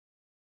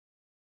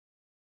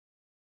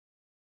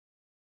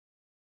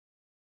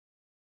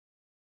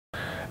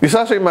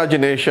Disaster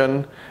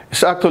imagination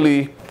is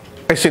actually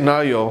a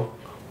scenario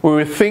where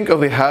we think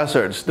of the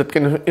hazards that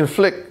can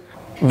inflict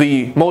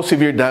the most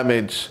severe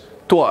damage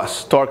to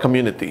us, to our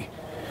community,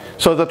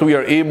 so that we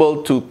are able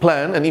to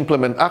plan and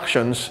implement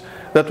actions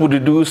that would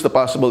reduce the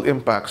possible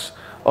impacts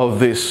of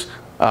these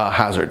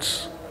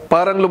hazards.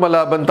 Parang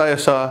lumalaban tayo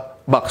sa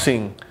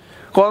boxing.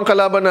 Kung ang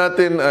kalaban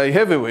natin ay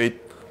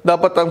heavyweight,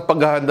 dapat ang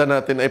paghahanda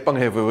natin ay pang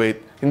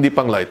heavyweight, hindi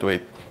pang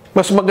lightweight.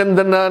 Mas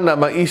maganda na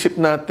maisip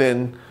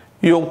natin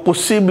yung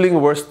posibleng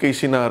worst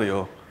case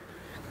scenario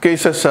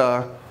kaysa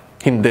sa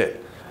hindi.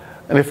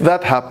 And if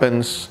that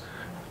happens,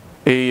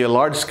 a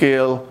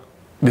large-scale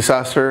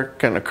disaster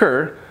can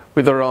occur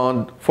with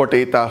around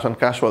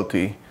 48,000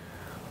 casualty,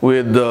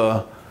 with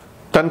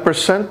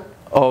 10%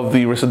 of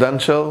the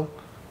residential,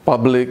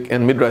 public,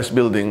 and mid-rise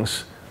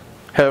buildings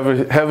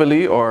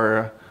heavily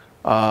or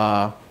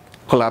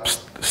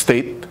collapsed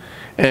state.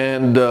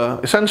 And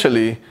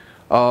essentially,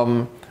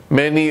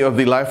 many of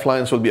the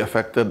lifelines will be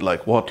affected,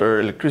 like water,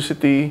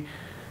 electricity,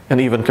 and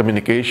even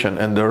communication.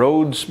 And the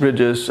roads,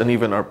 bridges, and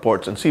even our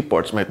ports and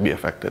seaports might be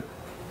affected.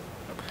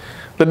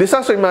 The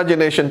disaster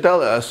imagination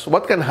tells us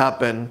what can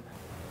happen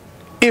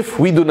if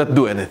we do not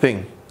do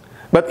anything.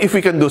 But if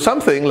we can do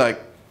something like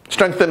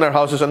strengthen our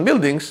houses and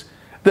buildings,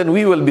 then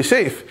we will be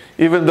safe,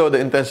 even though the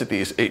intensity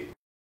is 8.